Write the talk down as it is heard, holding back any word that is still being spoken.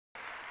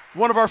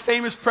One of our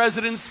famous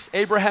presidents,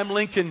 Abraham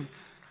Lincoln,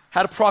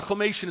 had a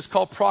proclamation. It's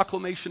called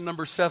Proclamation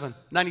number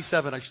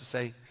 97, I should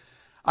say.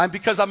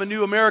 Because I'm a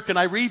new American,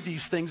 I read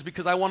these things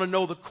because I want to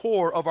know the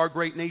core of our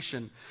great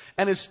nation.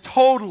 And it's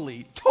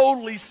totally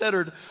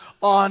centered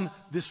on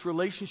this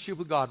relationship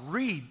with God.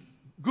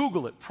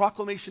 Google it,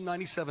 Proclamation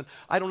 97.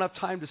 I don't have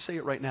time to say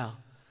it right now.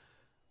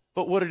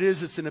 But what it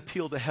is, it's an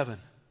appeal to heaven.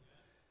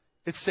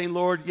 It's saying,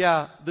 Lord,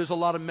 yeah, there's a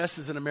lot of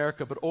messes in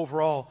America, but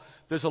overall,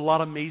 there's a lot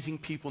of amazing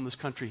people in this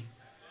country.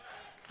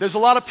 There's a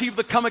lot of people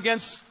that come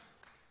against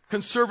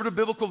conservative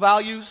biblical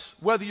values,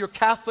 whether you're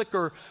Catholic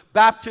or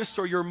Baptist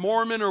or you're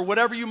Mormon or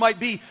whatever you might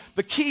be.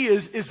 The key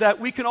is that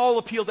we can all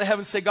appeal to heaven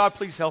and say, God,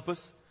 please help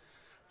us.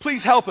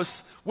 Please help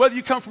us. Whether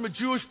you come from a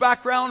Jewish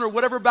background or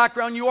whatever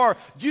background you are,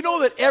 do you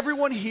know that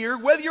everyone here,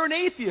 whether you're an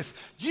atheist,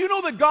 do you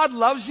know that God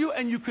loves you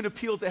and you can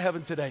appeal to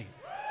heaven today?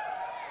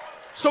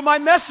 So my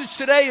message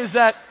today is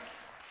that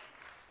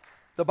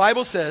the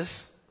Bible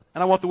says,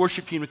 and I want the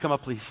worship team to come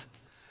up, please.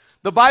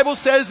 The Bible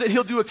says that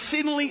He'll do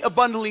exceedingly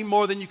abundantly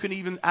more than you can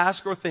even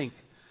ask or think.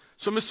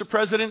 So, Mr.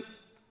 President,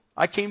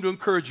 I came to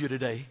encourage you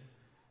today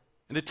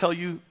and to tell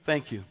you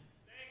thank you.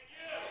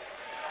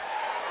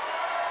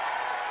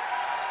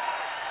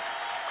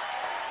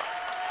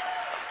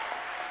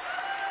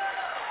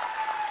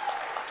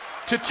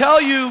 To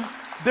tell you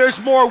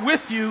there's more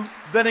with you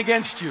than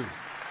against you.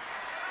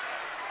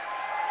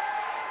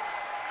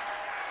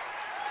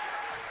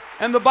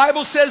 And the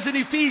Bible says in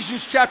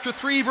Ephesians chapter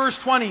 3, verse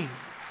 20,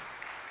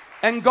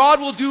 and God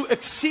will do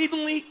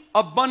exceedingly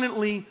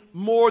abundantly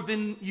more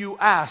than you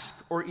ask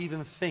or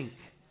even think.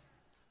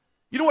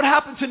 You know what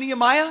happened to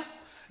Nehemiah?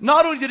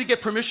 Not only did he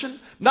get permission,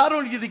 not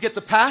only did he get the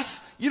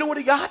pass, you know what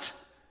he got?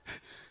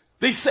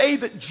 They say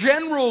that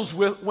generals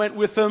went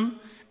with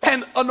him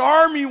and an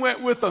army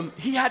went with him.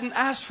 He hadn't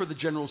asked for the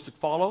generals to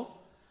follow.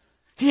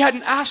 He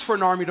hadn't asked for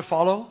an army to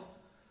follow.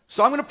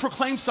 So I'm going to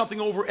proclaim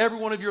something over every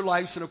one of your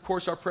lives and, of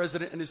course, our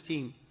president and his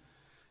team.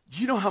 Do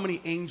you know how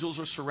many angels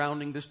are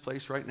surrounding this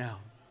place right now?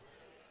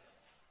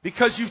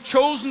 Because you've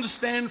chosen to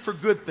stand for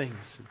good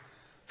things.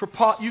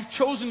 You've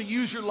chosen to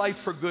use your life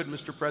for good,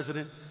 Mr.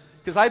 President.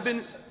 Because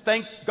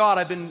thank God,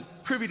 I've been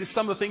privy to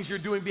some of the things you're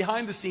doing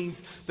behind the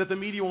scenes that the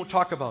media won't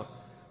talk about.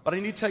 But I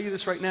need to tell you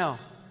this right now.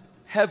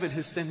 Heaven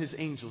has sent His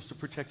angels to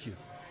protect you.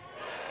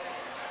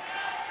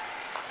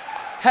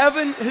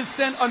 Heaven has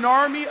sent an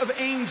army of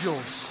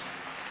angels.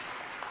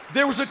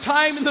 There was a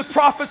time in the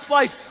prophet's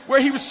life where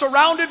he was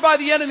surrounded by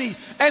the enemy,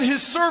 and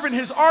his servant,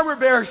 his armor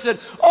bearer, said,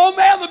 oh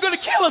man, they're going to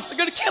kill us, they're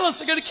going to kill us,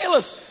 they're going to kill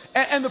us.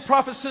 And the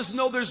prophet says,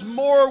 no, there's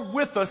more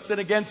with us than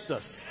against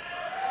us.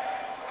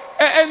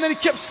 And then he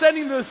kept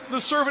sending the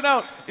servant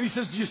out, and he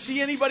says, do you see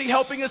anybody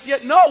helping us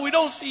yet? No, we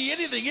don't see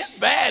anything. It's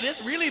bad,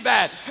 it's really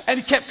bad. And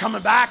he kept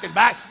coming back and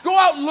back. Go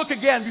out and look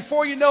again.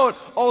 Before you know it,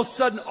 all of a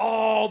sudden,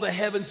 all the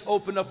heavens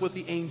open up with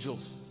the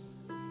angels.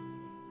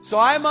 So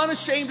I'm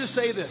unashamed to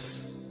say this.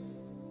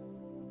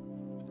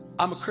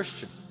 I'm a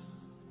Christian.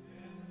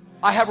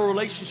 I have a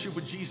relationship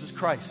with Jesus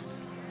Christ.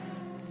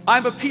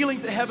 I'm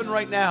appealing to heaven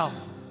right now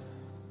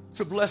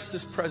to bless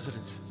this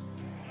president,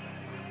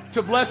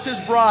 to bless his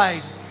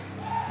bride,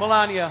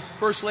 Melania,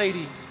 First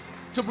Lady,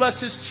 to bless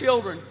his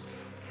children,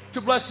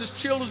 to bless his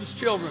children's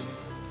children.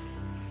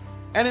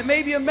 And it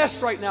may be a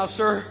mess right now,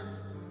 sir,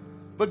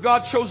 but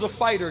God chose a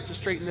fighter to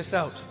straighten this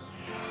out.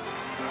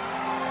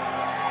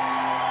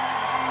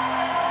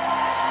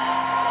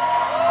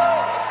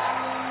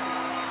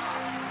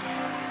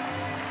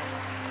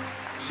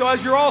 So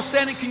as you're all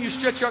standing, can you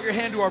stretch out your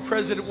hand to our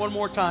president one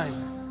more time?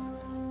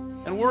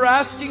 And we're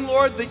asking,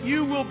 Lord, that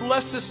you will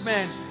bless this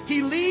man.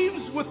 He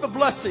leaves with the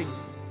blessing